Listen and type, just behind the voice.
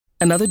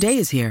Another day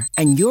is here,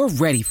 and you're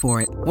ready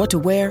for it. What to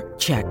wear?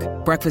 Check.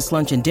 Breakfast,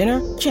 lunch, and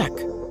dinner? Check.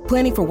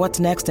 Planning for what's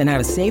next and how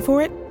to save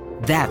for it?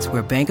 That's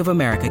where Bank of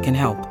America can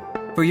help.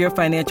 For your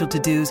financial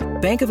to-dos,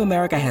 Bank of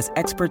America has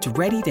experts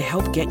ready to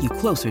help get you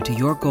closer to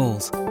your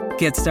goals.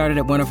 Get started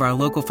at one of our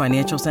local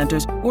financial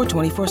centers or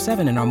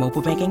 24/7 in our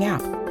mobile banking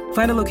app.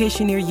 Find a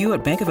location near you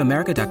at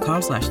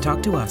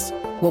bankofamerica.com/talktous.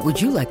 What would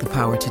you like the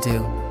power to do?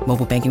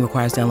 Mobile banking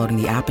requires downloading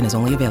the app and is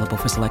only available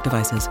for select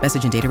devices.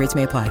 Message and data rates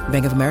may apply.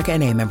 Bank of America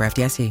N.A., member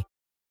FDIC.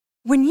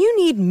 When you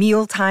need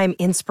mealtime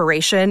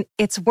inspiration,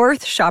 it's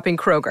worth shopping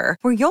Kroger,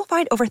 where you'll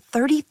find over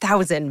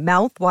 30,000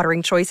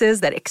 mouth-watering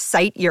choices that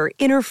excite your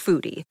inner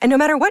foodie. And no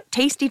matter what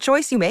tasty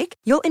choice you make,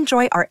 you'll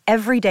enjoy our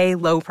everyday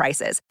low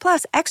prices,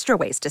 plus extra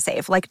ways to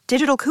save, like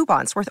digital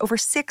coupons worth over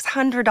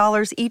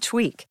 $600 each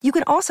week. You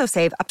can also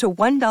save up to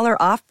 $1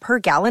 off per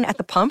gallon at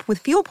the pump with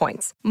fuel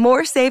points.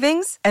 More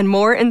savings and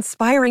more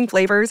inspiring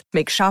flavors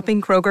make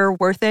shopping Kroger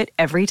worth it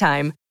every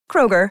time.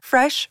 Kroger,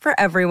 fresh for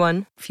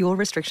everyone. Fuel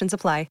restrictions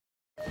apply.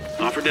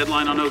 Offer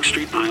deadline on Oak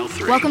Street, aisle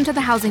 3. Welcome to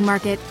the housing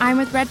market. I'm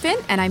with Redfin,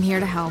 and I'm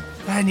here to help.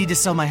 I need to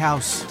sell my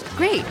house.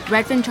 Great.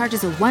 Redfin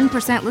charges a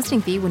 1%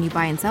 listing fee when you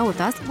buy and sell with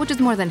us, which is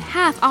more than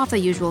half off the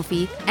usual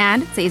fee,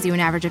 and saves you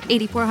an average of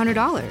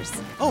 $8,400.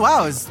 Oh,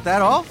 wow. Is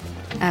that all?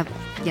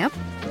 Yep.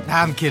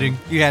 I'm kidding.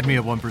 You had me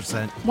at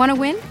 1%. Want to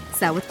win?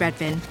 Sell with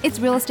Redfin.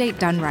 It's real estate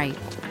done right.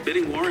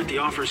 Bidding war at the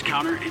offers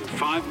counter in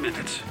 5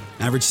 minutes.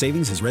 Average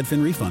savings is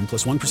Redfin refund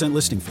plus 1%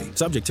 listing fee.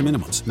 Subject to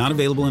minimums. Not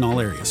available in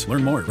all areas.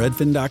 Learn more at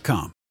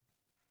redfin.com.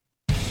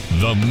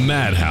 The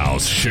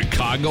Madhouse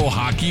Chicago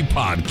Hockey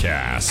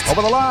Podcast.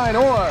 Over the line,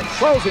 Orr,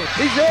 closing,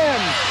 he's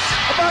in.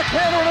 A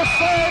backhander and a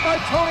save by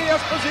Tony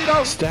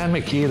Esposito. Stan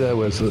Mikita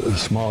was a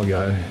small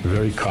guy,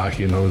 very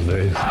cocky in those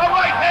days. A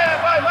right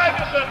hand by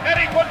Magnuson, and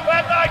he puts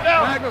that guy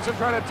down. Magnuson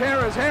trying to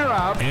tear his hair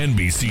out.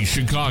 NBC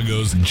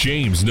Chicago's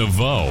James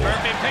Naveau.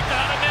 Murphy picked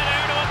out of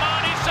midair to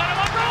Amani, set him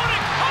up,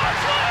 Roenick,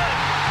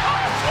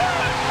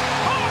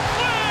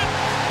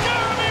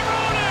 Jeremy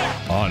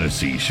Roenick.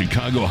 Odyssey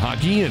Chicago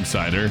Hockey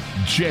Insider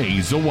Jay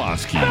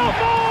Zawaski. No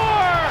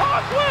more!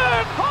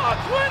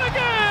 Hawks win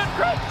again!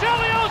 Chris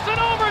Chelios in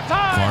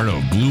overtime! Part of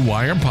Blue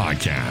Wire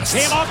Podcast.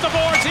 Came off the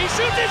boards, he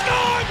shoots, he's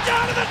going!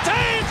 Down to the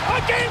Taves! A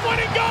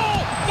game-winning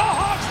goal! The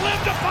Hawks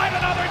live to fight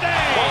another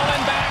day!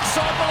 Pulling back,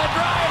 Sokol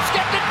drives,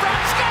 skipped it front,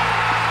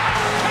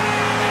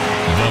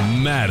 The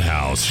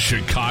Madhouse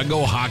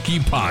Chicago Hockey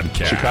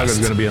Podcast. Chicago's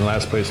going to be in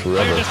last place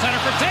forever. Clear to center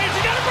for Taves,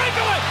 you got a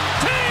breakaway!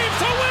 Taves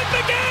to win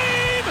the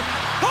game!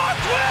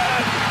 Hawks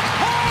win!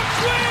 Hawks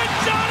win!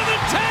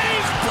 Jonathan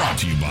Taves! Brought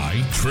to you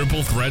by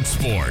Triple Threat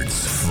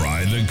Sports,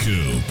 Fry the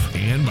Coop,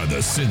 and by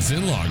the Sins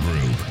In-Law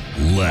Group.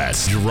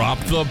 Let's drop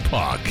the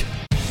puck.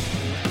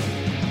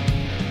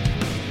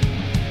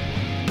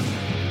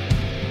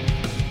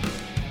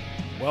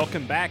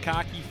 Welcome back,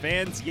 hockey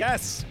fans.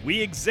 Yes,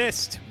 we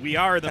exist. We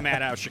are the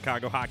Madhouse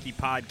Chicago Hockey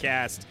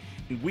Podcast.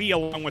 And we,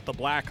 along with the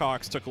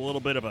Blackhawks, took a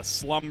little bit of a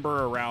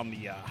slumber around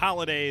the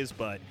holidays,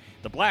 but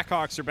the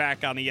Blackhawks are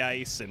back on the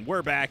ice, and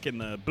we're back in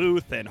the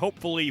booth, and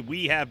hopefully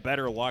we have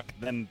better luck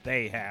than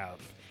they have.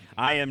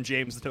 I am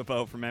James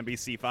Naveau from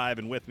NBC5,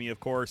 and with me, of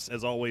course,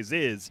 as always,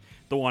 is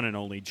the one and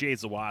only Jay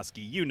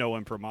Zawaski. You know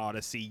him from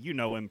Odyssey. You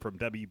know him from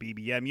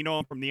WBBM. You know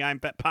him from the I'm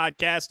Pet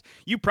podcast.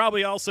 You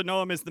probably also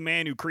know him as the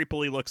man who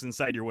creepily looks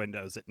inside your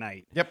windows at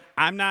night. Yep.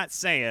 I'm not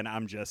saying,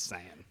 I'm just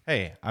saying.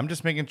 Hey, I'm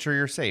just making sure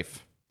you're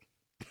safe.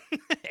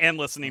 And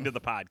listening to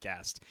the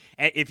podcast.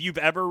 If you've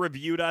ever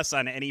reviewed us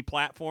on any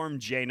platform,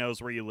 Jay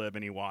knows where you live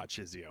and he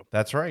watches you.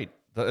 That's right.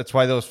 That's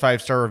why those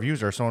 5-star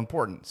reviews are so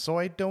important, so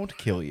I don't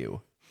kill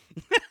you.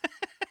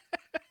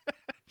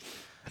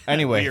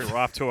 Anyway, we're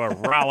off to a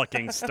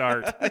rollicking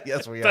start.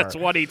 Yes, we are.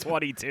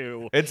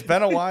 2022. It's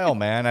been a while,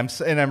 man.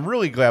 I'm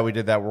really glad we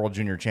did that World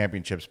Junior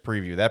Championships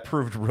preview. That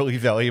proved really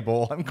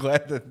valuable. I'm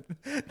glad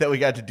that we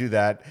got to do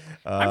that.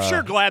 I'm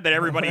sure glad that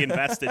everybody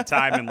invested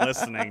time in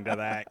listening to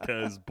that,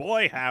 because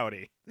boy,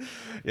 howdy.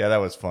 Yeah, that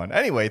was fun.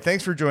 Anyway,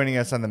 thanks for joining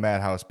us on the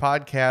Madhouse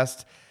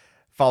Podcast.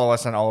 Follow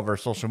us on all of our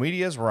social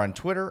medias. We're on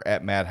Twitter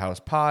at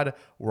MadhousePod.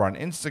 We're on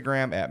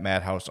Instagram at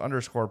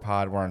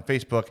Madhouse_pod. We're on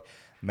Facebook,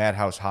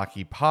 Madhouse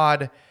Hockey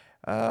Pod.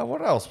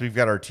 What else? We've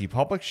got our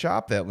TeePublic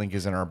shop. That link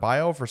is in our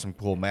bio for some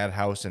cool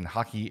Madhouse and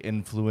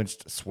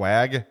hockey-influenced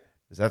swag,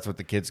 because that's what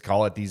the kids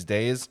call it these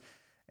days.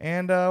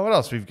 And what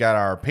else? We've got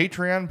our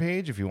Patreon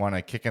page if you want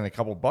to kick in a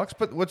couple bucks.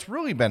 But what's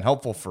really been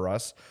helpful for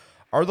us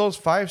are those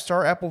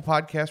 5-star Apple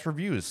Podcast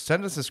reviews.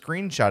 Send us a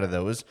screenshot of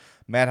those,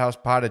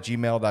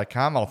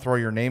 madhousepod@gmail.com. I'll throw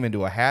your name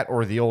into a hat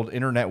or the old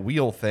internet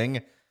wheel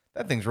thing.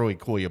 That thing's really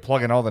cool. You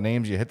plug in all the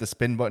names, you hit the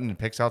spin button, and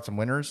picks out some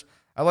winners.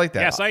 I like that.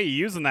 Yeah, I saw you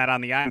using that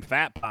on the I'm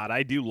Fat pod.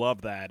 I do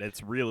love that.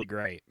 It's really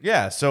great.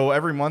 Yeah, so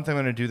every month I'm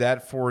going to do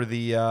that for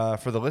the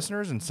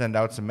listeners and send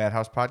out some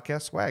Madhouse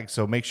Podcast swag.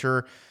 So make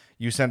sure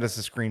you send us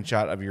a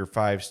screenshot of your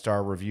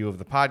 5-star review of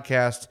the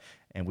podcast,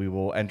 and we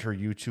will enter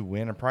you to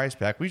win a prize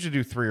pack. We should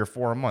do 3 or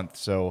 4 a month,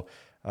 so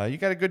you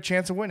got a good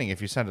chance of winning if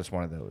you send us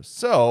one of those.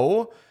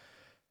 So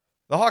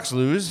the Hawks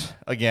lose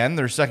again,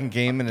 their second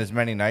game in as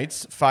many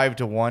nights,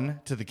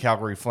 5-1 to the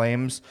Calgary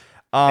Flames.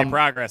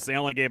 Progress. They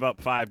only gave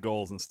up 5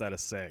 goals instead of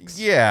 6.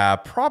 Yeah,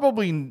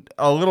 probably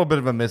a little bit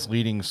of a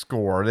misleading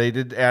score. They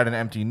did add an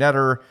empty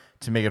netter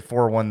to make it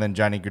 4-1. Then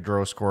Johnny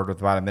Gaudreau scored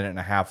with about a minute and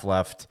a half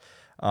left.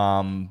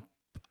 Man,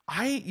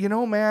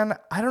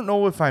 I don't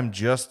know if I'm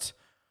just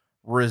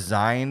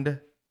resigned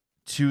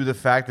to the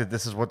fact that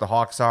this is what the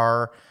Hawks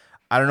are.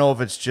 I don't know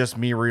if it's just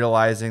me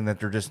realizing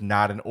that they're just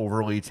not an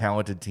overly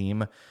talented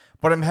team,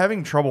 but I'm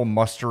having trouble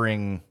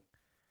mustering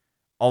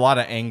a lot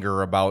of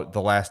anger about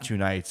the last 2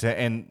 nights.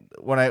 And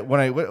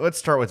let's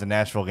start with the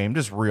Nashville game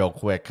just real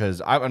quick, because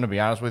I'm going to be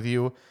honest with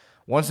you.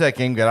 Once that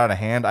game got out of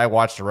hand, I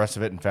watched the rest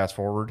of it and fast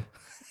forward.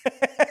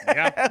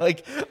 Yeah.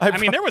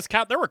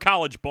 There were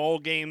college bowl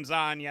games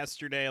on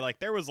yesterday. Like,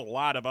 there was a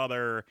lot of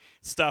other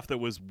stuff that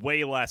was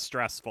way less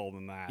stressful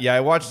than that. Yeah,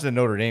 I watched the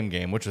Notre Dame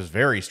game, which was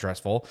very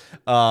stressful.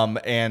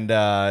 And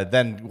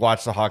then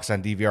watched the Hawks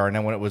on DVR. And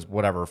then when it was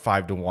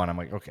 5-1, I'm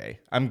like, okay,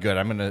 I'm good.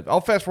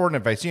 I'll fast forward,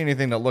 and if I see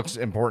anything that looks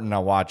important,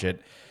 I'll watch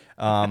it.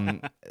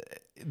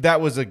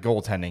 That was a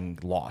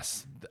goaltending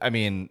loss. I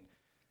mean,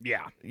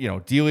 yeah,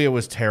 Delia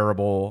was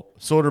terrible.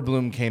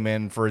 Soderblom came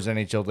in for his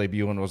NHL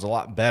debut and was a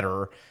lot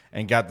better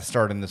and got the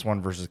start in this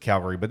one versus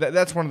Calgary. But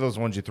that's one of those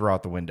ones you throw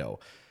out the window.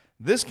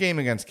 This game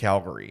against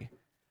Calgary,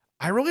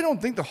 I really don't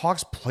think the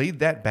Hawks played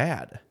that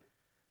bad.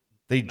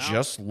 They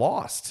just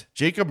lost.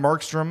 Jacob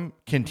Markstrom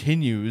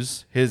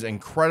continues his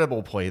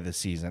incredible play this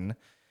season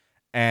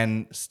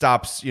and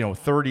stops,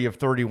 30 of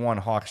 31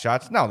 Hawks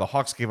shots. Now, the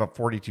Hawks gave up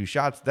 42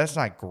 shots. That's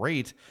not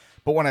great.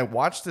 But when I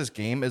watch this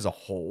game as a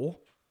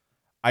whole,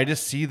 I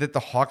just see that the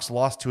Hawks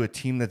lost to a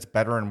team that's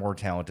better and more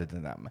talented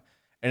than them.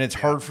 And it's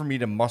hard for me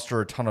to muster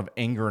a ton of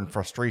anger and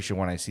frustration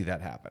when I see that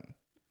happen.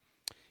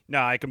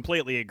 No, I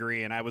completely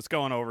agree. And I was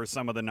going over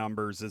some of the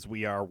numbers as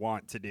we are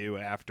wont to do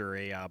after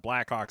a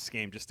Blackhawks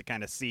game, just to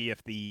kind of see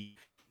if the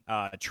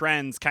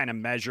trends kind of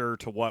measure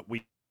to what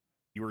we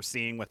were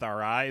seeing with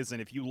our eyes.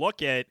 And if you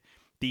look at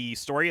the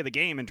story of the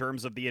game in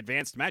terms of the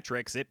advanced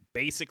metrics, it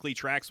basically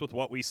tracks with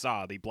what we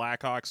saw. The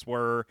Blackhawks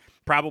were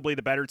probably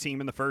the better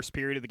team in the first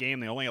period of the game.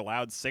 They only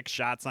allowed 6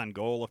 shots on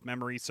goal, if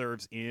memory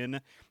serves,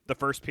 in the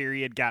first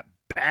period, got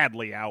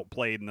badly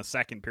outplayed in the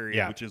second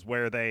period, which is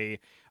where they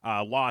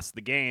lost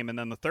the game. And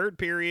then the third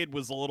period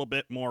was a little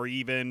bit more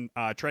even,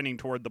 trending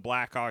toward the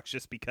Blackhawks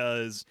just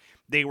because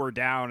they were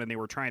down and they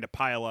were trying to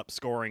pile up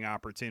scoring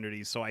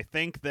opportunities. So I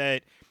think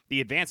that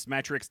the advanced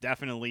metrics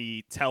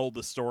definitely tell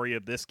the story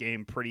of this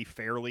game pretty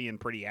fairly and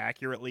pretty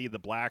accurately. The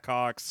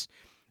Blackhawks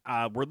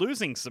were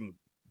losing some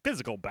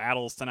physical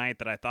battles tonight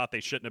that I thought they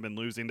shouldn't have been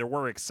losing. There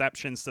were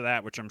exceptions to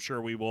that, which I'm sure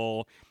we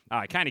will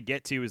kind of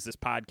get to as this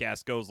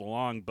podcast goes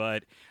along.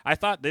 But I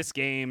thought this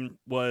game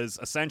was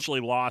essentially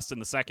lost in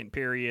the second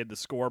period. The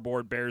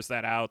scoreboard bears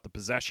that out. The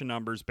possession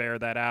numbers bear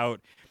that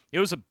out. It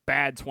was a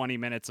bad 20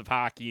 minutes of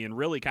hockey and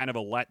really kind of a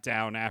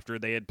letdown after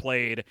they had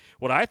played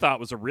what I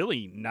thought was a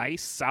really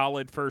nice,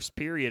 solid first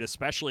period,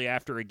 especially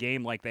after a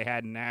game like they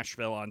had in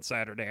Nashville on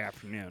Saturday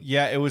afternoon.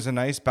 Yeah, it was a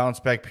nice bounce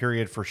back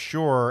period for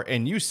sure.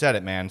 And you said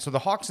it, man. So the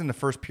Hawks in the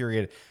first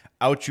period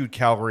outshoot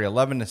Calgary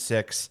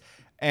 11-6.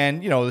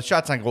 And, the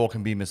shots on goal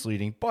can be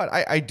misleading, but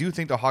I do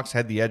think the Hawks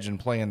had the edge in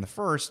play in the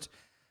first.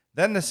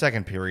 Then the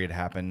second period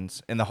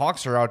happens, and the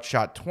Hawks are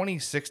outshot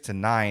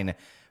 26-9.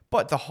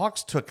 But the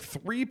Hawks took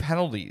 3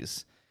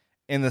 penalties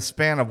in the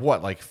span of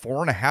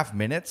 4.5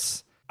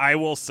 minutes? I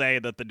will say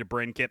that the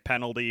DeBrincat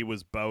penalty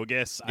was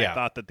bogus. Yeah. I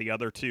thought that the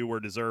other 2 were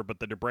deserved, but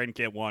the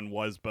DeBrincat one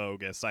was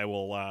bogus.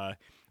 I'll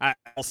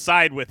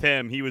side with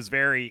him. He was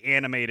very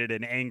animated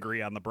and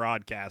angry on the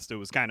broadcast. It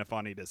was kind of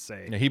funny to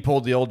say. Yeah, he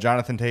pulled the old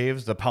Jonathan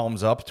Toews, the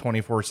palms up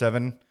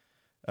 24/7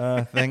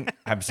 thing.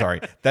 I'm sorry.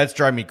 That's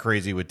driving me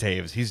crazy with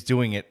Toews. He's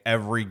doing it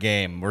every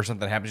game where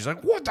something happens. He's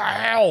like, what the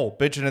hell?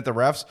 Bitching at the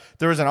refs.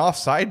 There was an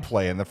offside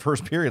play in the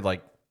first period.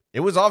 It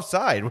was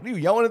offside. What are you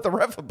yelling at the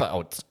ref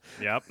about?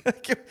 Yep.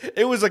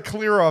 It was a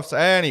clear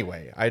offside.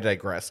 Anyway, I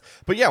digress.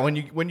 But yeah,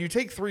 when you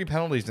take 3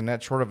 penalties in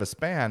that short of a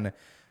span,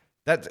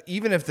 that's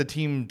even if the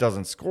team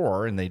doesn't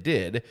score, and they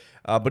did,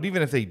 but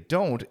even if they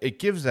don't, it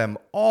gives them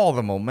all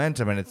the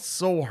momentum, and it's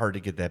so hard to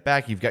get that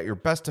back. You've got your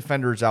best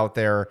defenders out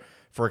there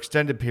for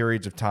extended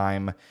periods of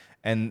time,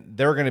 and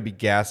they're going to be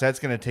gassed. That's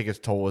going to take its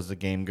toll as the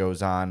game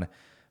goes on.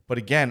 But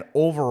again,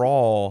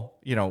 overall,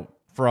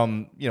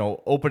 from,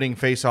 opening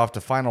faceoff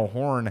to final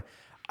horn,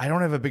 I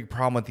don't have a big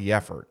problem with the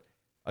effort.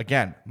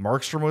 Again,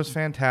 Markstrom was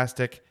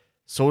fantastic.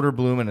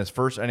 Soderblom in his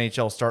first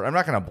NHL start, I'm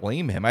not going to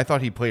blame him. I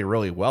thought he played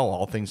really well,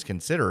 all things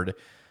considered.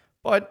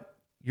 But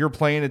you're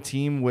playing a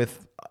team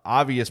with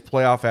obvious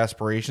playoff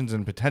aspirations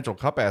and potential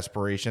cup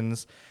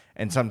aspirations,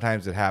 and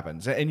sometimes it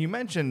happens. And you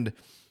mentioned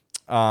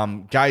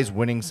guys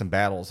winning some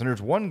battles. And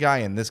there's one guy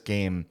in this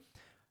game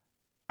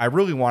I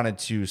really wanted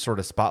to sort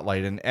of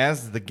spotlight. And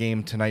as the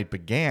game tonight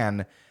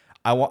began,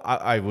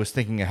 I was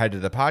thinking ahead to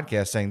the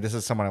podcast saying this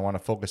is someone I want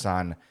to focus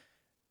on.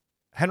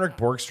 Henrik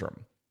Borgstrom,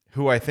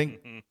 who I think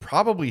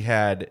probably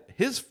had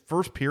his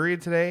first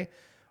period today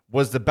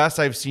was the best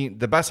I've seen,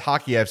 the best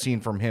hockey I've seen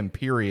from him,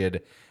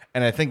 period.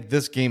 And I think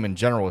this game in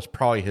general was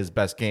probably his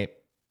best game.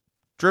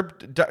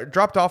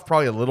 Dropped off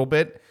probably a little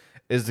bit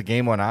as the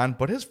game went on,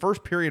 but his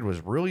first period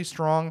was really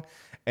strong,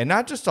 and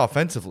not just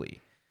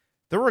offensively.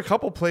 There were a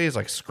couple plays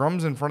like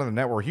scrums in front of the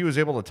net where he was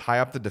able to tie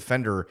up the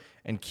defender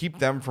and keep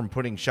them from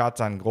putting shots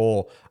on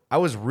goal. I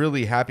was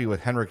really happy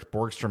with Henrik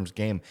Borgstrom's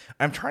game.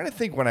 I'm trying to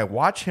think when I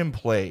watch him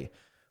play,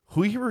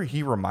 who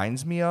he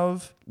reminds me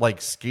of,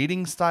 like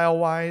skating style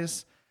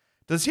wise.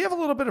 Does he have a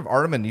little bit of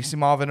Artem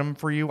Anisimov in him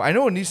for you? I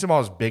know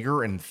Anisimov is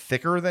bigger and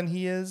thicker than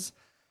he is,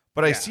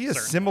 but I see a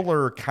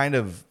similar kind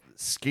of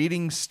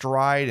skating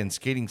stride and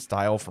skating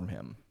style from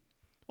him.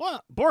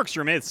 Well,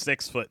 Borgstrom is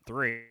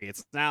 6'3".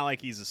 It's not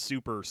like he's a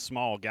super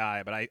small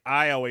guy, but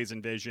I always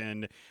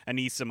envisioned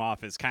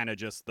Anisimov as kind of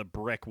just the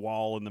brick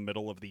wall in the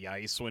middle of the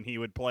ice when he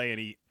would play, and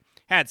he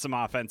had some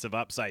offensive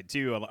upside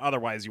too.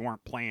 Otherwise, you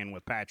weren't playing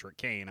with Patrick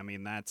Kane. I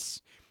mean,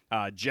 that's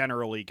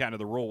generally kind of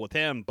the rule with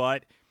him,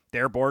 but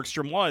there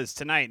Borgstrom was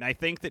tonight, and I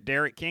think that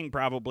Derek King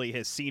probably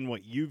has seen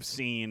what you've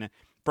seen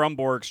from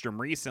Borgstrom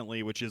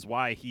recently, which is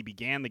why he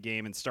began the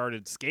game and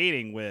started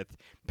skating with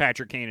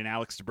Patrick Kane and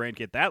Alex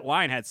DeBrincat. That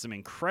line had some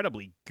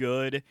incredibly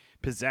good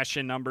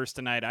possession numbers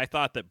tonight. I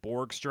thought that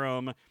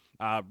Borgstrom,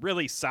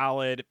 really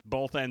solid,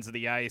 both ends of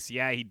the ice.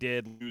 Yeah, he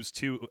did lose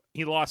 2.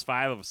 He lost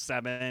 5 of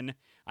 7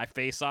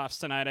 face-offs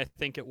tonight, I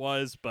think it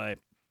was, but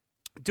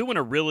doing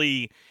a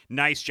really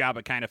nice job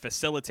of kind of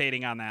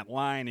facilitating on that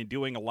line and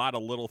doing a lot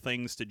of little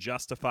things to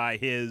justify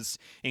his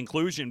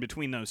inclusion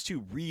between those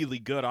two really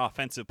good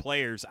offensive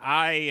players.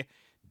 I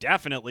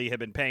definitely have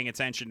been paying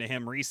attention to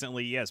him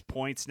recently. He has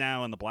points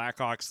now in the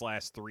Blackhawks'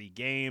 last 3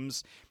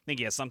 games. I think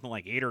he has something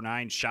like 8 or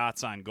 9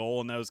 shots on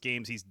goal in those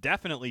games. He's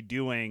definitely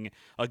doing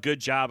a good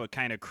job of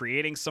kind of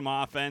creating some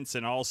offense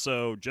and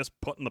also just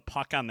putting the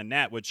puck on the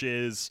net, which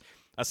is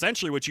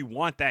essentially what you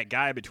want that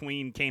guy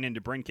between Kane and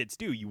DeBrincat to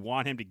do. You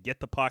want him to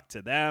get the puck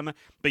to them,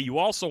 but you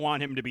also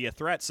want him to be a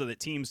threat so that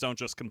teams don't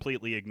just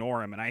completely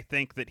ignore him. And I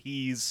think that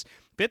he's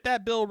fit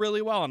that bill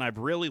really well, and I've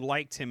really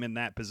liked him in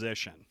that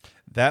position.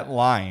 That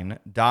line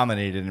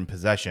dominated in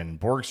possession.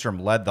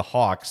 Borgstrom led the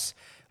Hawks,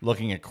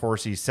 looking at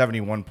Corsi,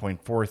 71.43%,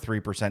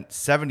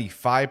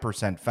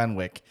 75%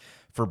 Fenwick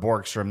for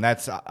Borgstrom.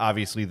 That's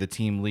obviously the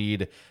team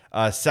lead.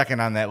 Second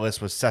on that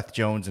list was Seth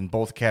Jones in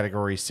both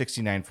categories,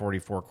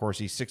 69-44,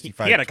 Corsi,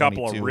 65-22. He had a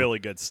couple of really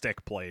good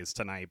stick plays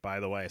tonight,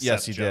 by the way.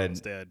 Yes, Seth he Jones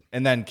did.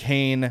 And then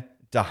Kane,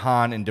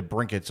 DeHaan, and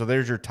DeBrincat. So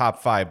there's your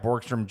top 5,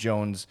 Borgstrom,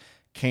 Jones,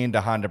 Kane,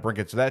 DeHaan,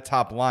 DeBrincat. So that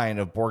top line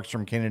of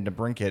Borgstrom, Kane, and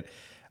DeBrincat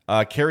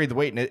carried the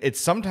weight. And it's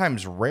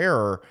sometimes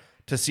rare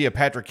to see a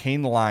Patrick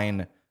Kane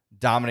line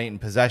dominate in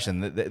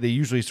possession. They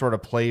usually sort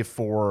of play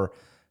for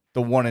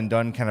the one and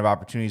done kind of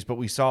opportunities, but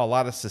we saw a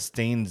lot of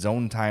sustained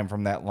zone time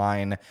from that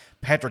line.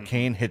 Patrick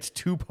Kane hits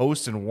 2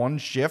 posts in 1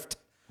 shift.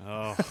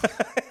 Oh,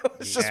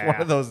 it's just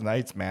one of those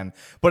nights, man.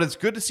 But it's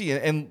good to see.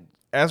 And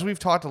as we've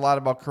talked a lot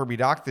about Kirby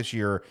Dach this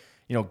year,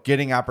 you know,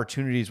 getting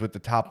opportunities with the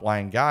top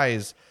line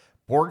guys,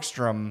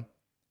 Borgstrom,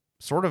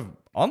 sort of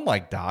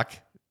unlike Dach,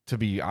 to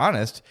be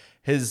honest,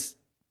 has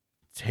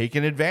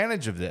taken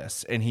advantage of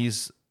this. And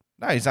he's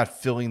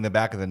not filling the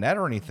back of the net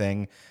or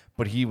anything,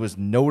 but he was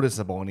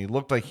noticeable and he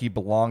looked like he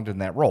belonged in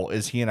that role.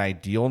 Is he an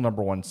ideal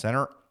number 1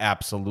 center?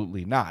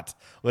 Absolutely not.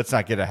 Let's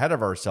not get ahead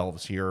of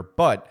ourselves here.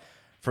 But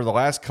for the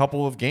last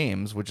couple of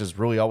games, which is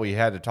really all we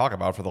had to talk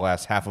about for the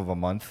last half of a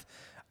month,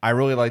 I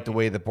really like the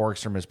way that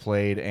Borgstrom has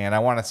played, and I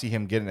want to see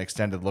him get an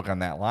extended look on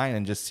that line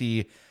and just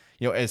see,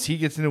 you know, as he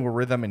gets into a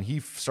rhythm and he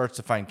starts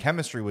to find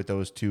chemistry with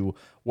those two,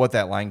 what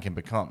that line can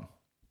become.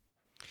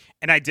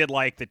 And I did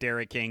like that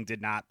Derek King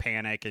did not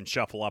panic and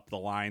shuffle up the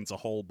lines a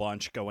whole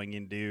bunch going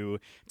into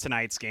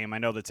tonight's game. I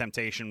know the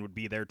temptation would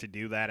be there to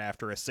do that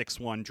after a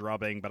 6-1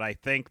 drubbing, but I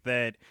think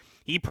that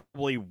he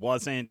probably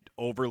wasn't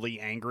overly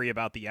angry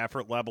about the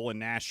effort level in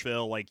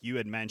Nashville. Like you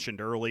had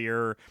mentioned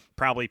earlier,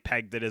 probably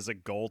pegged it as a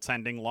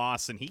goaltending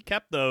loss, and he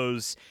kept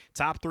those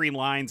top 3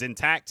 lines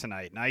intact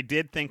tonight. And I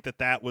did think that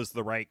that was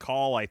the right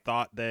call. I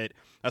thought that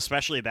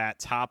especially that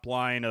top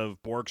line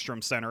of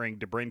Borgstrom centering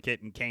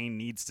DeBrincat and Kane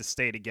needs to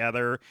stay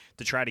together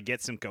to try to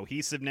get some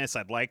cohesiveness.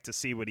 I'd like to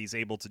see what he's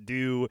able to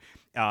do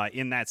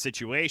in that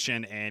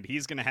situation, and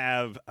he's going to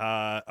have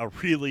a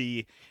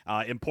really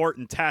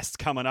important test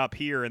coming up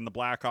here in the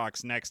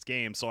Blackhawks next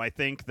game. So I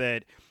think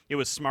that it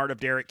was smart of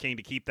Derek King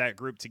to keep that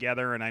group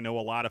together, and I know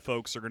a lot of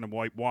folks are going to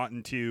be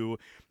wanting to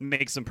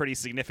make some pretty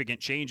significant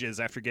changes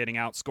after getting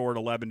outscored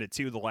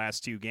 11-2 the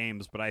last 2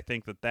 games, but I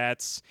think that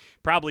that's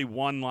probably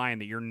one line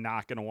that you're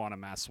not going to want to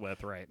mess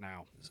with right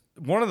now.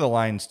 One of the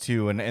lines,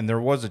 too, and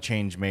there was a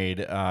change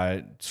made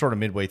sort of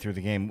midway through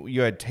the game.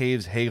 You had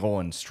Taves, Hagel,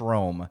 and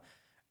Strome,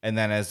 and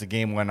then as the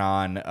game went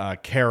on,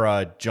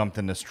 Kara jumped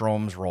into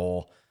Strome's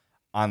role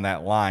on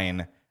that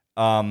line.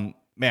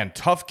 Man,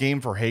 tough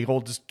game for Hagel,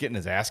 just getting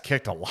his ass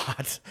kicked a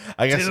lot.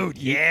 I guess, dude,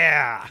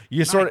 yeah.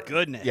 You sort of,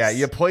 goodness. Yeah,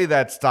 you play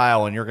that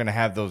style, and you're going to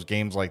have those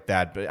games like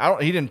that.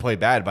 But he didn't play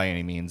bad by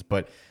any means,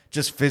 but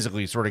just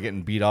physically sort of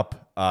getting beat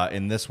up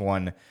in this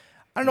one.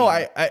 I don't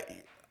know.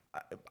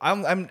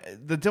 I'm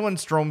the Dylan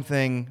Strome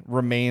thing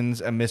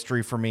remains a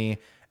mystery for me.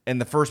 In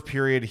the first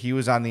period, he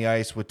was on the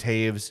ice with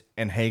Taves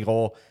and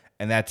Hagel,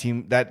 And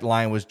that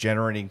line was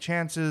generating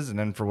chances. And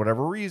then for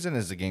whatever reason,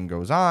 as the game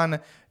goes on,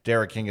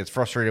 Derek King gets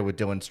frustrated with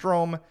Dylan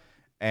Strome,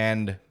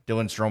 and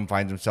Dylan Strome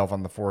finds himself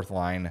on the fourth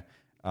line,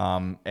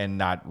 and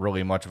not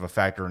really much of a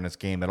factor in this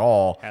game at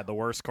all. Had the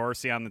worst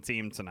Corsi on the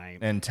team tonight.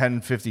 And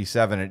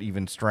 10:57 at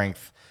even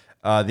strength.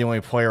 The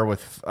only player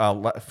with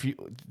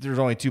there's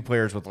only 2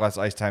 players with less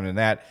ice time than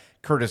that.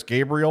 Curtis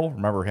Gabriel,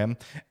 remember him?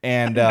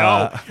 And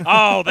no,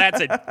 oh,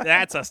 that's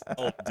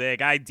a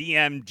dig. I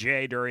DM'd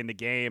Jay during the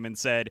game and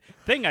said,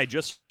 "Thing I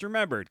just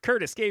remembered: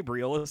 Curtis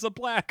Gabriel is a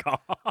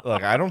Blackhawk."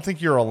 Look, I don't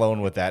think you're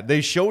alone with that. They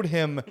showed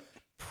him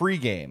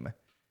pregame,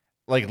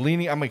 like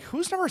leaning. I'm like,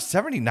 who's number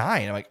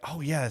 79? I'm like,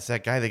 oh yeah, that's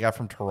that guy they got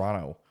from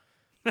Toronto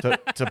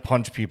to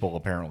punch people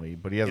apparently,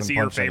 but he hasn't. Is he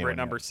punched your favorite anyone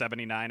number yet.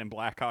 79 in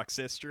Blackhawks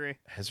history?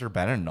 Has there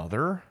been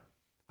another?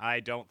 I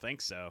don't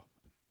think so.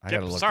 I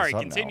gotta look Sorry, this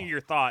up continue now.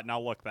 your thought, and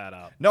I'll look that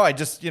up. No, I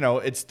just,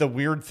 it's the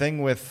weird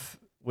thing with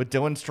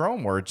Dylan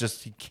Strome where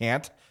he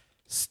can't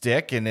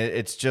stick, and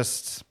it's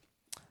just,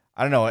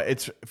 I don't know.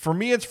 For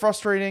me, it's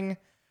frustrating.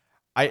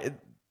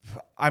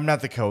 I'm not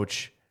the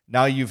coach.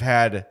 Now you've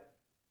had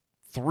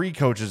 3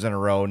 coaches in a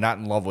row not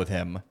in love with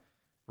him,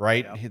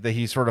 right? Yep. That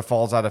he sort of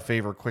falls out of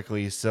favor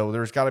quickly. So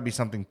there's got to be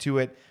something to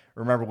it.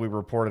 Remember, we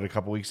reported a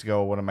couple weeks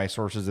ago, one of my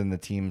sources in the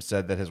team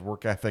said that his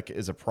work ethic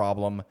is a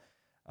problem.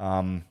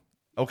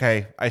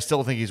 Okay, I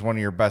still think he's one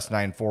of your best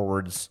 9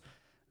 forwards.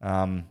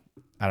 I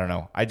don't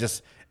know.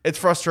 It's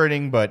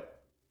frustrating,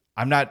 but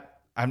I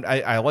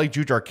like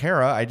Jujhar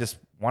Khaira. I just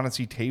want to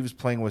see Taves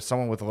playing with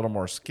someone with a little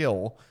more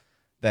skill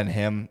than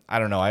him. I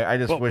don't know. I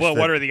just wish. Well,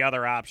 what are the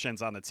other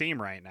options on the team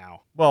right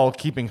now? Well,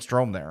 keeping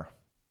Strome there,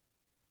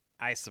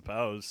 I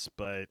suppose,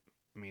 but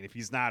I mean, if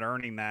he's not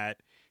earning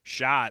that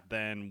shot,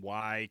 then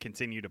why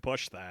continue to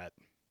push that?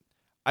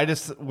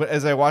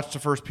 As I watched the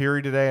first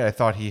period today, I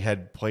thought he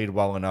had played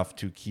well enough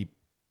to keep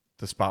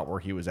the spot where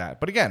he was at.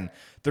 But again,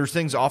 there's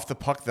things off the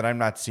puck that I'm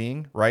not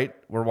seeing, right?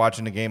 We're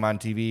watching the game on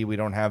TV. We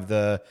don't have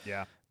the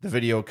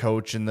video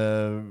coach and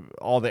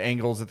all the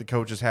angles that the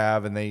coaches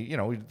have. And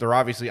they're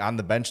obviously on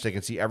the bench. They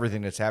can see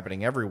everything that's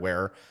happening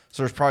everywhere.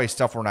 So there's probably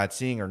stuff we're not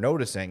seeing or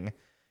noticing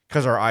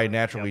because our eye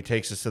naturally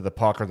takes us to the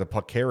puck or the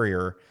puck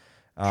carrier.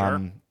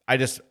 Sure. I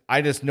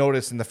just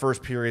noticed in the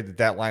first period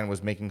that line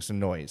was making some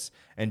noise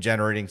and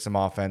generating some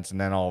offense.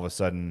 And then all of a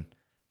sudden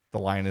the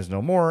line is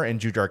no more and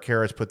Jujhar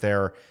Khaira is put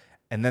there.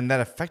 And then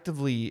that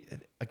effectively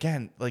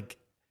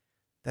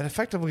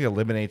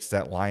eliminates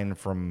that line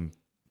from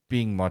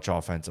being much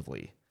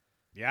offensively.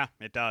 Yeah,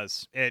 it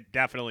does. It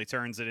definitely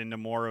turns it into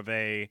more of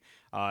a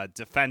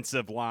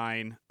defensive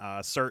line.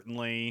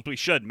 Certainly, we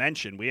should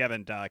mention we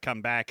haven't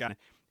come back on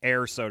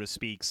air, so to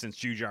speak, since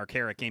Jujhar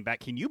Khaira came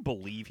back. Can you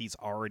believe he's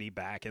already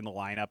back in the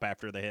lineup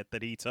after the hit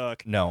that he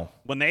took? No.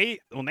 When they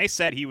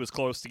said he was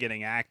close to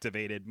getting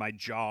activated, my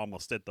jaw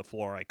almost hit the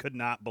floor. I could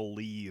not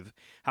believe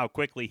how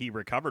quickly he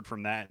recovered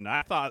from that. And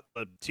I thought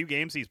the 2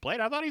 games he's played,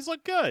 I thought he's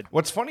looked good.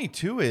 What's funny,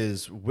 too,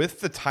 is with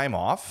the time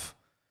off,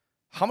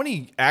 how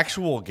many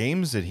actual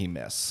games did he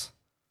miss?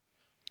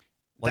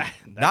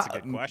 That's a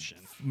good question.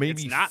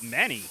 Maybe it's not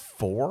many.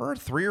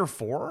 3 or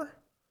 4?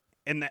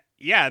 And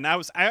I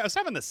was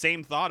having the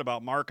same thought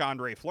about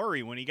Marc-Andre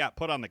Fleury when he got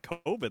put on the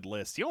COVID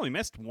list. He only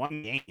missed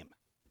 1 game.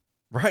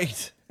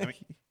 Right. I mean,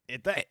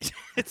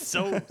 it's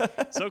so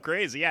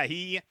crazy. Yeah,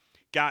 he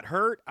got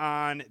hurt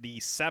on the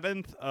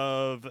 7th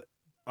of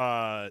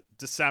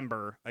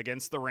December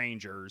against the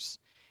Rangers.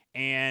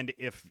 And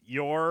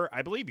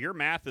I believe your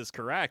math is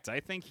correct. I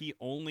think he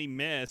only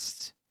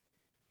missed.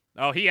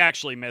 Oh, he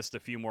actually missed a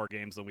few more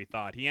games than we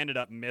thought. He ended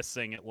up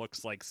missing, it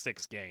looks like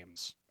 6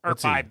 games. Or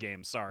 5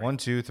 games, sorry. 1,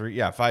 2, 3.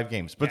 Yeah, 5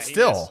 games. But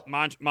still.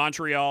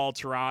 Montreal,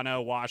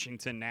 Toronto,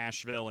 Washington,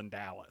 Nashville, and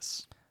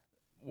Dallas.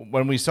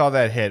 When we saw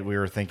that hit, we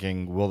were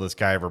thinking, will this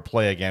guy ever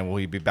play again? Will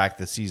he be back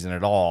this season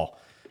at all?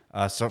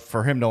 So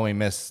for him to only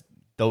miss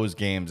those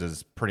games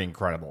is pretty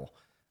incredible.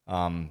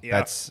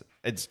 It's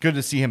good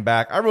to see him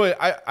back.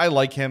 I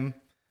like him.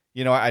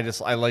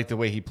 I like the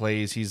way he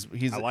plays.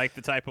 I like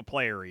the type of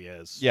player he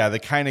is. Yeah, the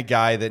kind of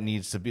guy that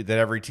needs to be that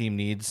every team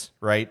needs,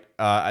 right?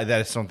 I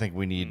just don't think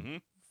we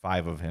need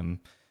 5 of him.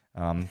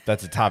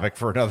 That's a topic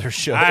for another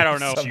show. I don't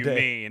know someday. what you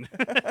mean.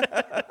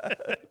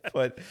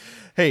 But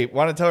hey,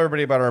 want to tell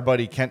everybody about our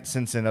buddy Kent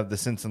Simpson of the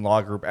Simpson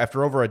Law Group.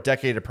 After over a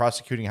decade of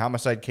prosecuting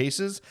homicide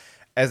cases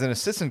as an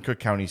assistant Cook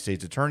County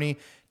State's attorney,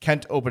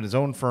 Kent opened his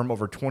own firm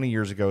over 20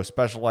 years ago,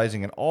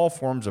 specializing in all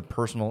forms of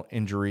personal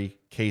injury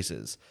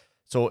cases.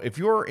 So if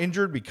you're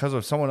injured because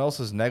of someone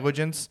else's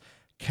negligence,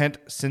 Kent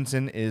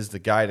Simpson is the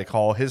guy to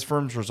call. His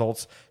firm's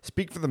results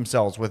speak for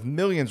themselves, with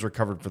millions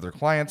recovered for their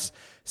clients.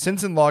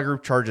 Simpson Law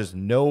Group charges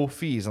no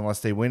fees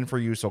unless they win for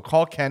you. So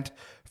call Kent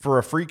for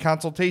a free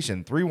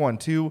consultation,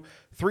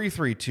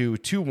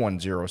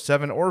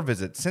 312-332-2107, or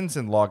visit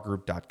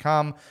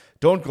simpsonlawgroup.com.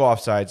 Don't go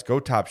offsides, go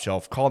top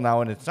shelf. Call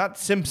now, and it's not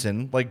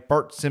Simpson like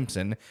Bart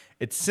Simpson.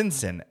 It's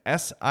Simpson,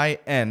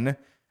 SINSON,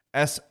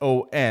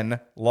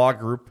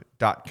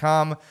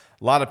 lawgroup.com. A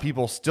lot of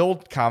people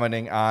still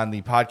commenting on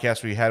the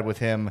podcast we had with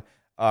him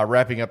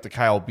wrapping up the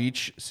Kyle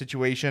Beach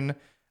situation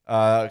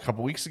a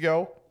couple weeks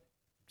ago.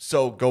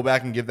 So go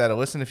back and give that a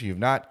listen if you've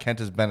not. Kent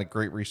has been a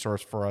great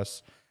resource for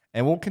us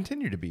and will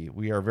continue to be.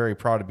 We are very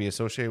proud to be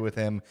associated with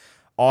him.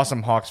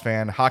 Awesome Hawks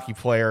fan, hockey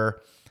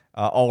player,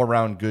 all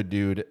around good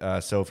dude.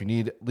 So if you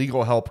need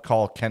legal help,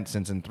 call Kent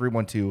Simpson,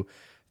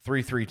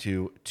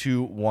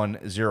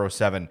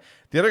 312-332-2107.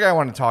 The other guy I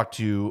want to talk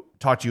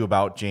to you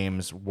about,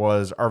 James,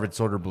 was Arvid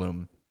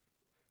Soderblom,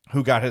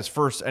 who got his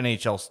first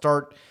NHL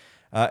start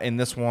in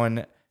this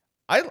one.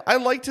 I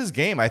liked his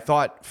game. I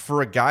thought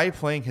for a guy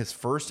playing his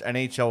first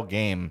NHL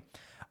game,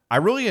 I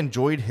really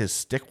enjoyed his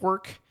stick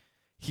work.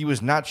 He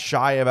was not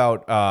shy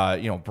about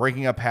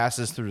breaking up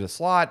passes through the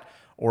slot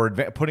or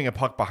putting a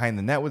puck behind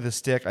the net with his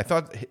stick. I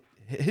thought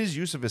his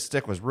use of his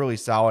stick was really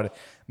solid.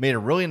 Made a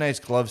really nice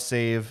glove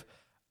save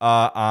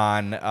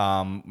on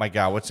my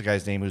God, what's the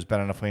guy's name who's been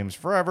on the Flames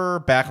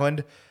forever?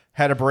 Backlund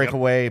had a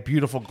breakaway,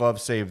 beautiful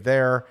glove save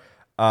there.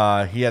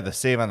 He had the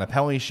save on the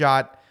penalty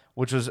shot,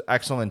 which was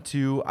excellent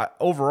too.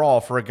 Overall,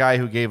 for a guy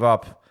who gave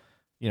up,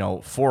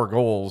 4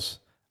 goals,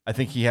 I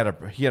think he had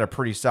a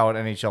pretty solid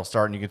NHL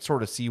start, and you can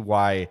sort of see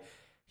why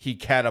he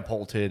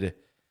catapulted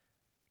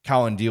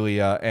Colin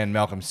Delia and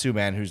Malcolm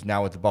Subban, who's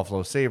now with the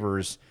Buffalo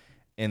Sabres,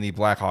 in the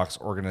Blackhawks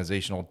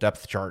organizational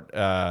depth chart.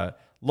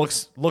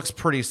 Looks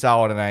pretty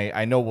solid, and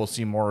I know we'll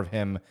see more of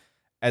him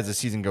as the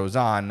season goes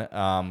on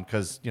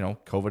because,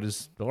 COVID is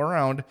still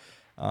around.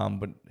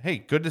 But, hey,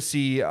 good to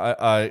see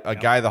a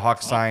guy the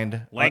Hawks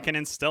signed.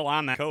 Lankinen's still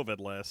on that COVID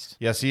list.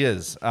 Yes, he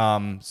is.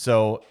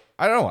 So,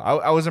 I don't know.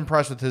 I was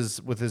impressed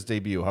with his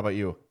debut. How about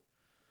you?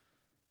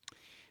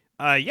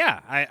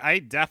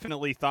 I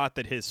definitely thought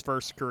that his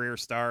first career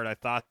start, I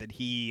thought that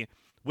he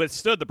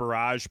withstood the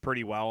barrage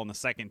pretty well in the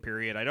second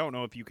period. I don't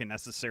know if you can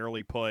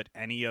necessarily put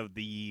any of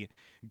the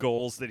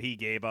goals that he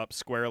gave up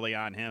squarely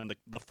on him. The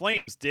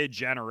Flames did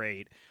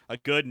generate a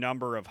good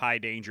number of high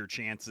danger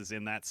chances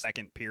in that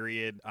second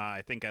period.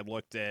 I think I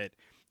looked at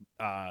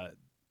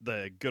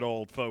the good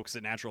old folks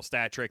at Natural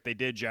Stat Trick. They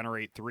did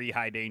generate 3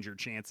 high danger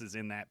chances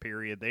in that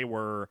period. They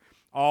were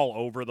all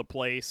over the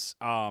place.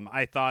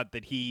 I thought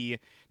that he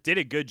did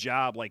a good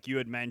job, like you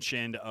had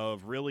mentioned,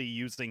 of really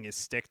using his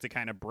stick to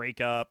kind of break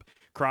up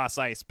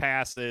cross-ice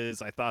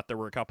passes. I thought there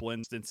were a couple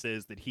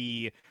instances that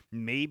he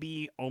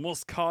maybe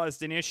almost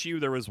caused an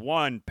issue. There was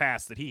one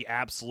pass that he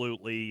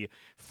absolutely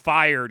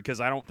fired because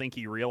I don't think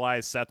he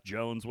realized Seth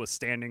Jones was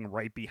standing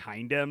right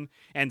behind him,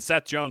 and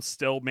Seth Jones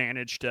still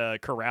managed to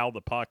corral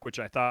the puck, which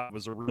I thought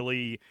was a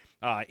really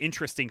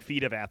interesting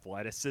feat of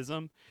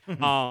athleticism.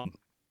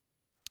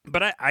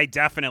 But I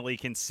definitely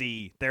can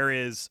see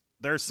there's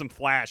some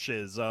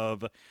flashes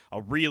of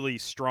a really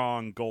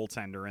strong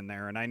goaltender in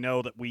there. And I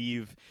know that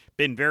we've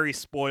been very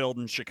spoiled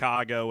in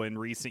Chicago in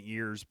recent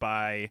years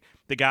by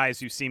the guys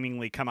who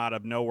seemingly come out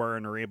of nowhere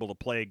and are able to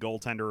play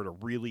goaltender at a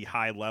really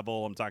high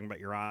level. I'm talking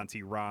about your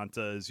Antti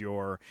Rantas,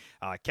 your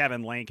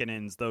Kevin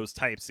Lankinens, those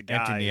types of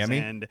guys.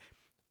 And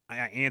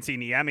Antti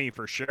Niemi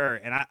for sure.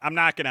 And I'm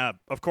not going to,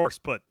 of course,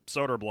 put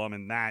Soderblom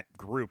in that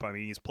group. I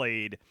mean, he's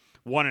played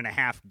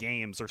 1.5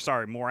 games, or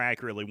sorry, more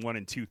accurately,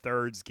 1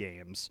 2/3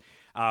 games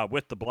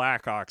with the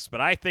Blackhawks.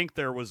 But I think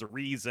there was a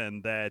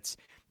reason that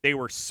they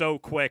were so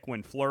quick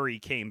when Fleury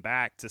came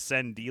back to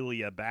send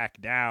Delia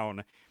back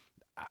down.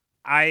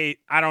 I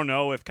don't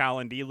know if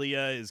Colin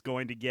Delia is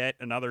going to get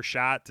another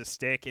shot to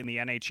stick in the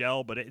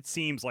NHL, but it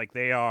seems like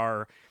they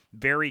are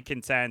very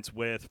content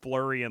with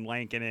Fleury and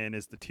Lankinen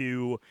as the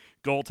 2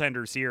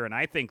 goaltenders here, and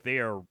I think they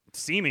are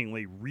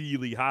seemingly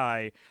really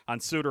high on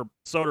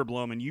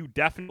Soderblom, and you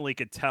definitely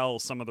could tell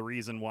some of the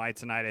reason why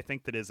tonight. I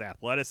think that his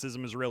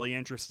athleticism is really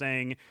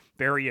interesting,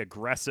 very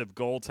aggressive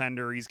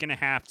goaltender. He's going to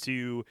have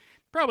to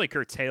probably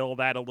curtail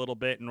that a little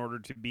bit in order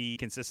to be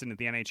consistent at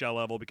the NHL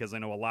level, because I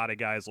know a lot of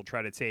guys will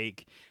try to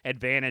take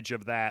advantage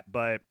of that,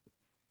 but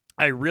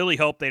I really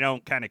hope they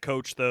don't kind of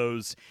coach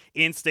those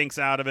instincts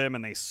out of him,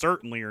 and they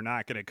certainly are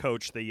not going to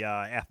coach the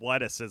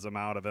athleticism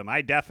out of him.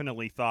 I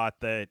definitely thought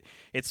that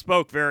it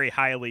spoke very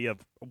highly of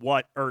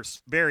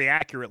very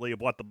accurately of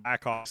what the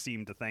Blackhawks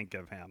seemed to think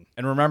of him.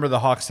 And remember, the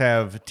Hawks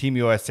have Team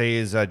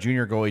USA's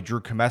junior goalie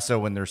Drew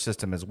Comesso in their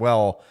system as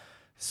well.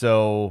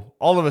 So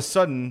all of a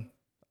sudden,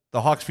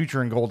 the Hawks'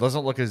 future in goal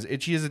doesn't look as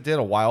itchy as it did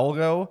a while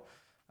ago.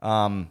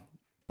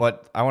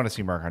 But I want to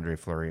see Marc-Andre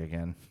Fleury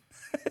again.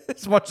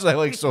 As much as I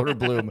like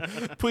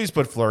Soderblom, please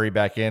put Fleury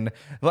back in.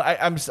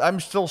 I'm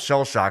still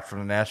shell-shocked from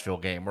the Nashville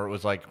game where it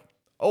was like,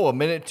 oh, a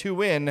minute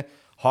 2 in,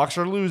 Hawks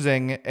are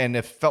losing, and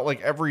it felt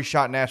like every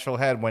shot Nashville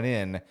had went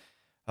in.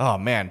 Oh,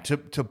 man, to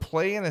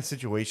play in a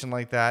situation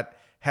like that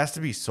has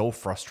to be so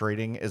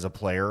frustrating as a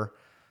player.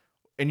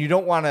 And you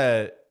don't want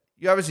to –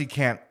 you obviously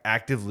can't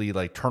actively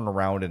like turn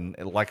around and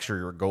lecture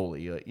your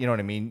goalie. You know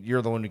what I mean?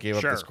 You're the one who gave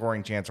up the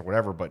scoring chance or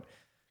whatever, but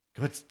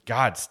good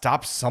God,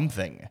 stop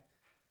something.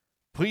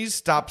 Please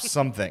stop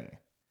something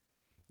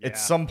at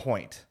some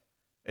point.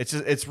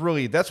 It's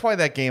really, that's why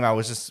that game I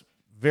was just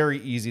very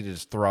easy to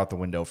just throw out the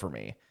window for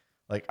me.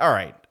 Like, all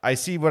right, I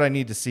see what I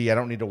need to see. I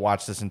don't need to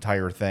watch this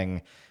entire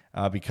thing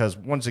because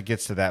once it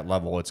gets to that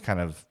level, it's kind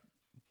of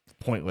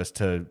pointless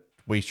to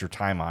waste your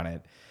time on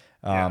it.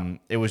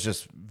 It was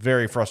just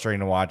very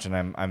frustrating to watch, and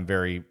I'm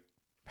very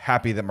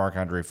happy that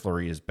Marc-Andre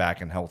Fleury is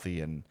back and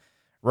healthy and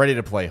ready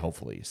to play,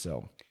 hopefully.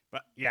 So,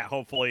 but yeah,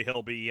 hopefully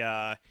he'll be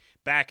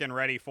back and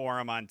ready for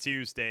him on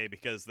Tuesday,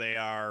 because they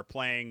are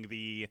playing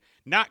the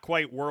not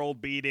quite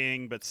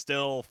world-beating, but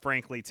still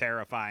frankly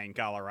terrifying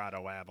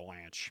Colorado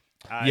Avalanche.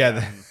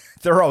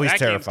 They're always that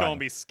terrifying. Game's going to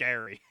be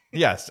scary.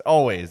 Yes,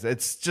 always.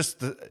 It's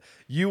just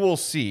you will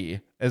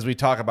see, as we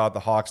talk about the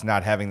Hawks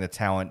not having the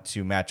talent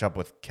to match up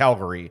with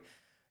Calgary,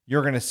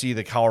 you're going to see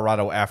the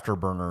Colorado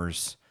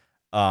afterburners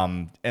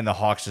and the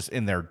Hawks just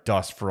in their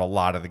dust for a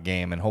lot of the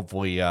game. And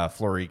hopefully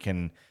Fleury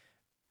can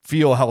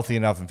feel healthy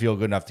enough and feel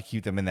good enough to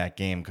keep them in that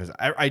game, because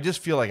I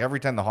just feel like every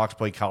time the Hawks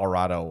play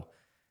Colorado,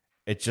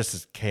 it just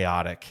is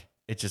chaotic.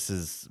 It just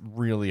is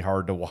really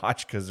hard to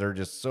watch because they're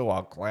just so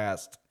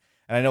outclassed.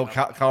 And I know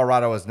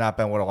Colorado has not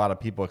been what a lot of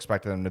people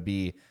expected them to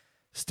be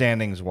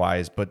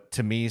standings-wise, but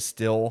to me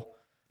still...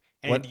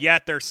 And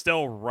yet they're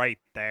still right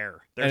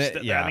there. I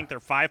yeah. think they're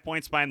 5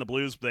 points behind the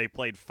Blues, but they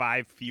played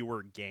 5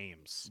 fewer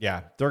games.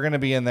 Yeah, they're going to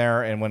be in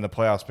there, and when the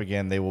playoffs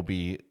begin, they will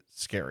be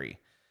scary,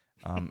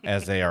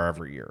 as they are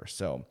every year.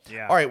 So,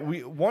 yeah. All right,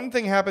 one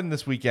thing happened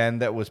this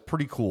weekend that was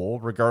pretty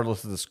cool,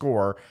 regardless of the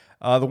score.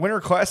 The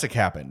Winter Classic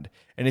happened,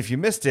 and if you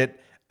missed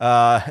it,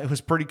 it was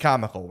pretty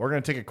comical. We're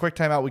going to take a quick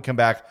time out. We come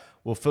back.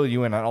 We'll fill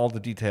you in on all the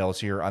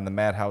details here on the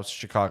Madhouse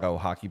Chicago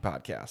Hockey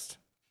Podcast.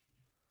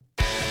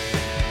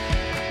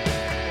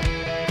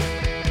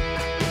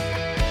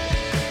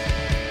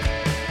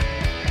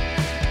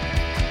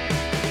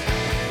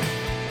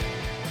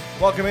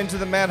 Welcome into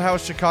the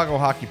Madhouse Chicago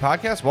Hockey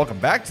Podcast. Welcome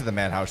back to the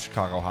Madhouse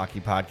Chicago Hockey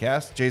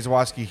Podcast. Jay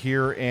Zawaski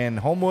here in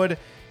Homewood.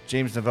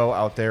 James Naveau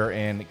out there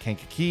in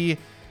Kankakee. I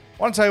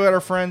want to tell you about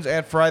our friends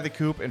at Fry the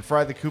Coop and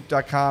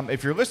frythecoop.com.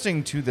 If you're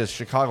listening to this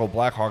Chicago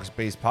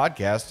Blackhawks-based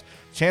podcast,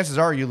 chances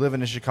are you live in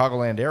the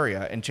Chicagoland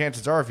area. And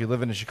chances are if you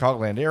live in the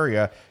Chicagoland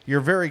area, you're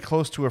very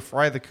close to a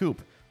Fry the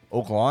Coop.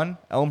 Oak Lawn,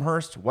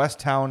 Elmhurst,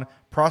 Westtown,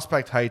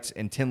 Prospect Heights,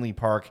 and Tinley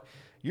Park.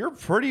 You're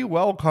pretty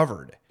well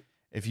covered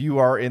if you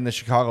are in the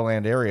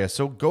Chicagoland area.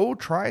 So go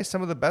try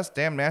some of the best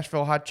damn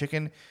Nashville hot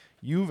chicken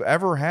you've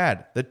ever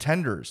had. The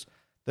tenders,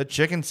 the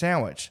chicken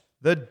sandwich,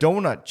 the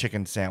donut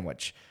chicken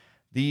sandwich,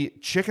 the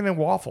chicken and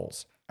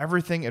waffles.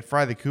 Everything at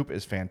Fry the Coop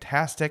is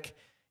fantastic.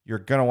 You're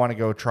going to want to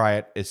go try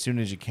it as soon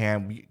as you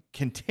can. We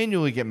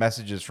continually get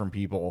messages from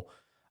people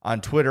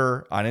on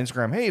Twitter, on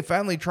Instagram. Hey,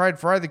 finally tried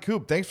Fry the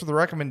Coop. Thanks for the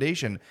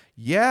recommendation.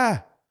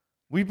 Yeah,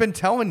 we've been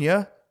telling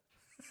you.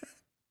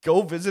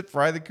 Go visit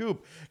Fry the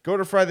Coop. Go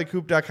to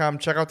frythecoop.com.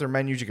 Check out their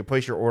menus. You can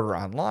place your order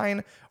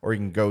online, or you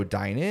can go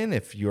dine in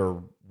if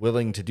you're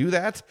willing to do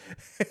that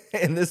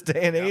in this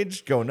day and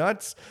age. Go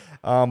nuts.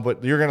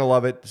 But you're going to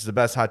love it. It's the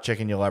best hot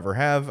chicken you'll ever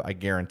have. I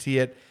guarantee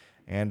it.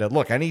 And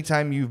look,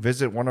 anytime you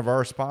visit one of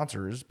our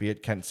sponsors, be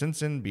it Kent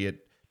Simpson, be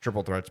it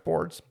Triple Threat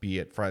Sports, be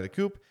it Fry the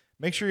Coop,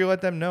 make sure you let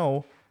them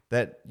know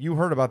that you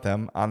heard about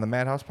them on the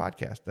Madhouse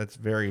Podcast. That's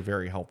very,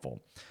 very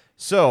helpful.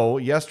 So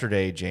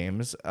yesterday,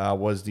 James,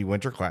 was the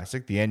Winter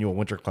Classic, the annual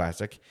Winter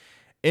Classic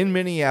in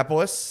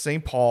Minneapolis,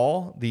 St.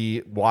 Paul,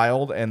 the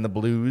Wild and the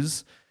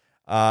Blues.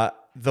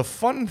 The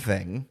fun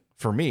thing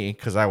for me,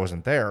 because I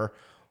wasn't there,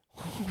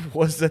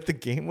 was that the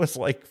game was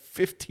like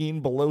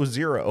 15 below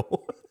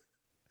zero.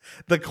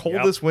 The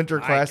coldest Winter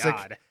Classic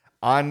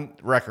on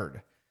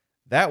record.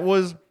 That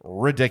was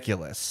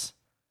ridiculous.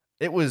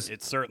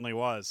 It certainly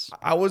was.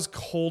 I was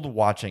cold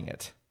watching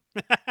it.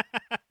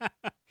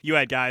 You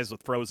had guys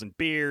with frozen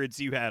beards.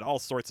 You had all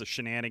sorts of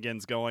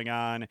shenanigans going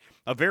on.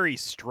 A very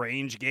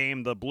strange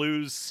game. The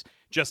Blues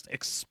just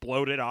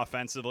exploded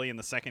offensively in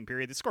the second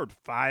period. They scored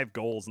 5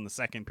 goals in the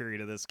second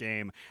period of this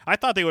game. I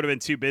thought they would have been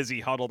too busy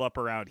huddled up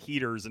around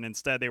heaters, and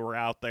instead they were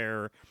out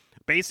there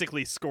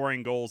basically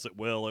scoring goals at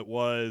will. It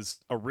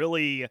was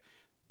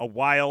a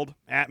wild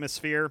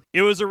atmosphere.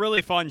 It was a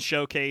really fun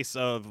showcase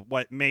of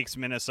what makes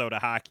Minnesota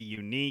hockey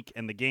unique,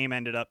 and the game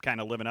ended up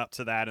kind of living up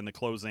to that in the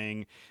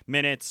closing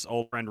minutes.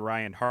 Old friend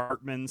Ryan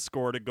Hartman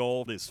scored a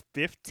goal, his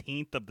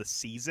 15th of the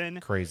season.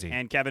 Crazy.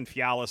 And Kevin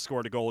Fiala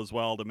scored a goal as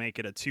well to make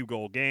it a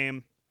 2-goal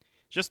game.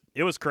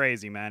 It was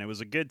crazy, man. It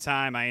was a good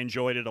time. I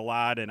enjoyed it a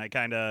lot, and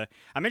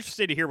I'm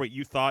interested to hear what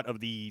you thought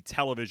of the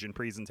television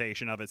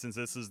presentation of it, since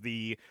this is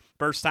the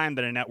first time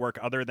that a network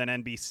other than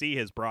NBC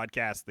has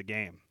broadcast the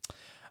game.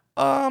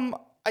 I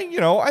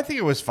think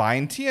it was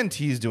fine.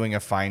 TNT's doing a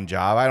fine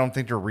job. I don't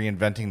think they're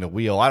reinventing the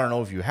wheel. I don't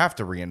know if you have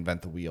to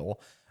reinvent the wheel.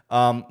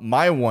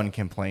 My one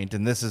complaint,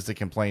 and this is the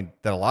complaint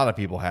that a lot of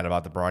people had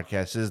about the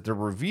broadcast, is they're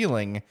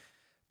revealing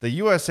the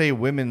USA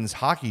women's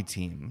hockey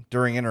team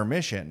during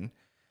intermission.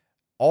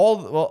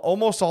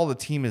 Almost all the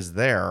team is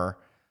there,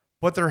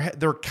 but they're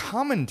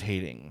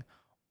commentating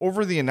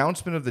over the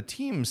announcement of the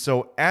team.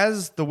 So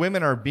as the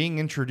women are being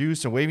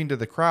introduced and waving to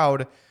the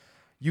crowd,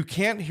 you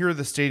can't hear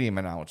the stadium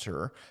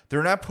announcer.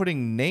 They're not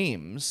putting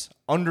names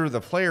under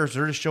the players.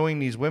 They're just showing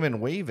these women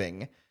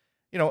waving.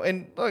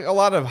 And a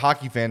lot of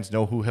hockey fans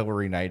know who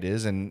Hillary Knight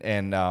is, and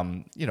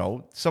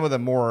some of the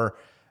more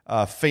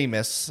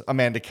famous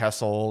Amanda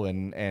Kessel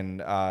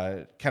and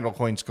Kendall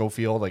Coyne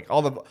Schofield, like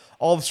all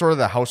the sort of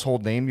the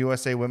household name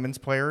USA women's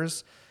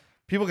players.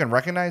 people can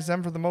recognize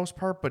them for the most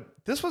part, but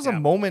this was a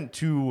moment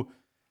to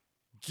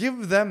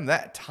give them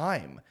that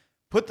time.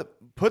 Put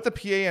the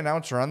PA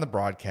announcer on the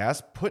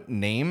broadcast, put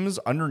names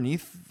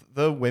underneath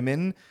the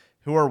women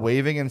who are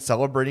waving and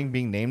celebrating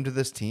being named to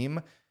this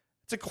team.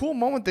 It's a cool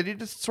moment that he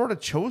just sort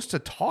of chose to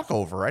talk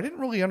over. I didn't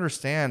really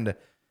understand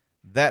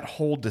that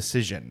whole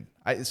decision.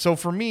 So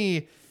for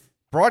me,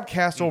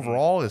 broadcast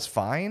overall is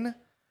fine.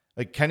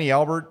 Like Kenny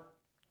Albert,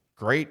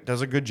 great,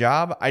 does a good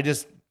job.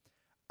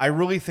 I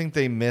really think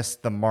they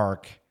missed the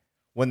mark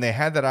when they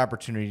had that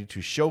opportunity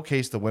to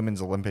showcase the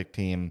women's Olympic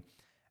team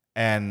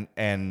and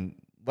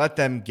let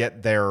them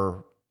get their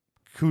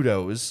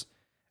kudos,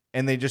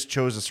 and they just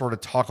chose to sort of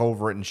talk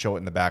over it and show it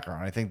in the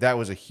background. I think that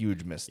was a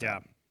huge mistake. Yeah.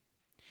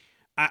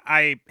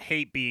 I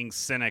hate being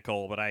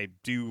cynical, but I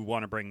do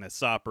want to bring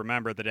this up.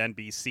 Remember that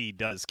NBC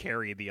does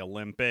carry the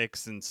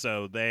Olympics, and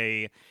so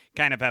they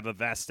kind of have a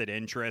vested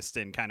interest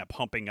in kind of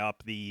pumping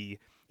up the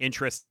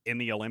interest in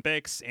the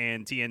Olympics,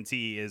 and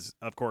TNT is,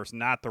 of course,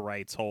 not the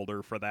rights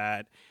holder for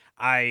that.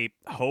 I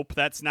hope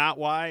that's not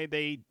why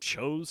they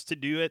chose to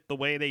do it the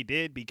way they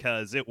did,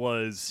 because it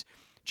was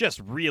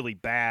just really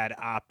bad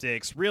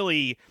optics,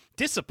 really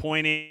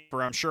disappointing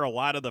for, I'm sure, a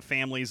lot of the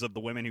families of the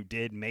women who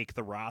did make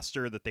the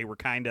roster, that they were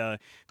kind of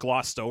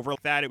glossed over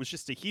like that. It was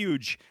just a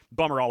huge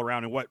bummer all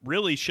around, and what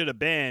really should have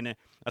been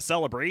a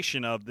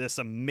celebration of this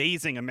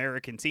amazing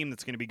American team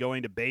that's going to be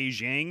going to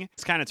Beijing,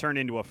 it's kind of turned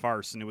into a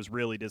farce, and it was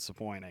really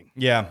disappointing.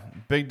 Yeah,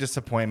 big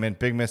disappointment,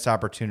 big missed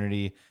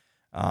opportunity.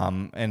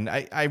 And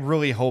I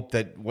really hope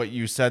that what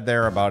you said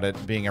there about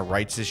it being a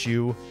rights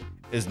issue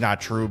is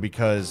not true,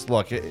 because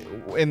look,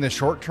 in the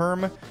short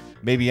term,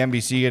 maybe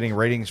NBC getting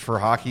ratings for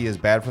hockey is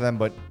bad for them,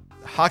 but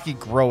hockey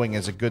growing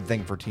is a good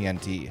thing for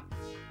TNT,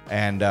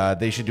 and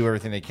they should do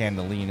everything they can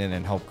to lean in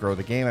and help grow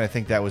the game. And I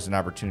think that was an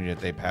opportunity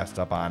that they passed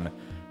up on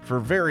for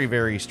very,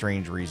 very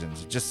strange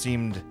reasons. It just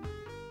seemed,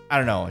 I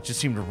don't know, it just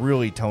seemed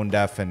really tone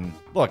deaf. And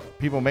look,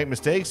 people make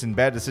mistakes and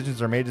bad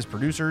decisions are made as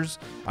producers.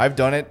 I've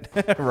done it,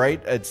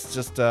 right? It's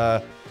just,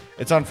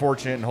 it's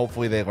unfortunate, and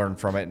hopefully they learn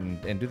from it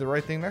and do the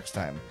right thing next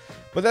time.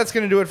 But that's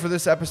going to do it for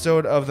this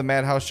episode of the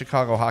Madhouse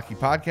Chicago Hockey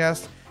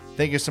Podcast.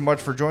 Thank you so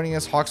much for joining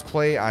us. Hawks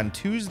play on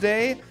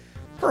Tuesday.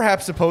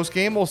 Perhaps a post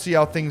game. We'll see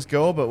how things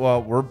go. But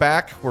well, we're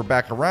back. We're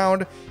back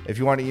around. If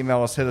you want to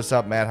email us, hit us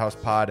up,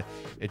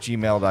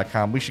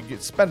 madhousepod@gmail.com. We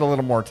should spend a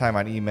little more time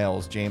on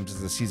emails, James, as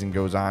the season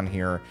goes on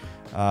here.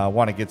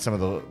 Want to get some of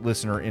the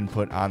listener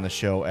input on the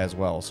show as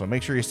well. So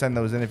make sure you send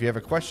those in if you have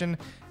a question,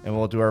 and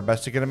we'll do our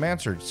best to get them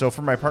answered. So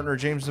for my partner,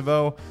 James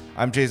Neveau,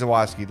 I'm Jay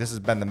Zawaski. This has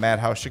been the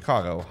Madhouse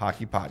Chicago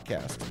Hockey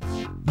Podcast.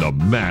 The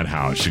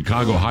Madhouse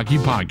Chicago Hockey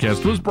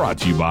Podcast was brought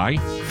to you by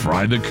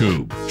Fry the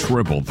Coop,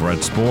 Triple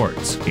Threat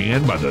Sports,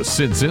 and by the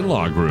Sinson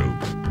Law Group.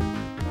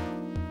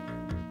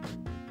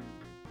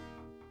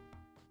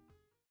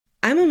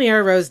 I'm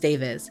Amira Rose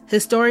Davis,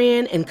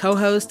 historian and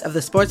co-host of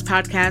the sports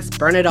podcast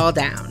Burn It All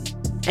Down.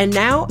 And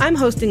now I'm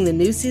hosting the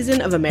new season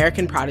of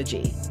American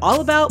Prodigy, all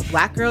about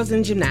Black girls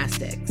in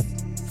gymnastics.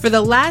 For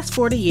the last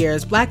 40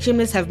 years, Black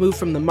gymnasts have moved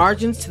from the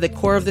margins to the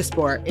core of the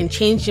sport and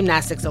changed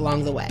gymnastics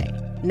along the way.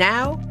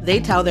 Now,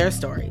 they tell their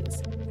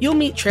stories. You'll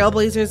meet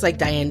trailblazers like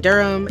Diane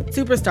Durham,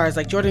 superstars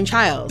like Jordan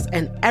Childs,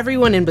 and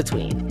everyone in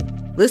between.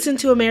 Listen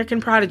to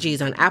American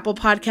Prodigies on Apple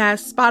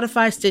Podcasts,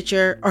 Spotify,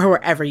 Stitcher, or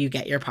wherever you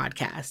get your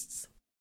podcasts.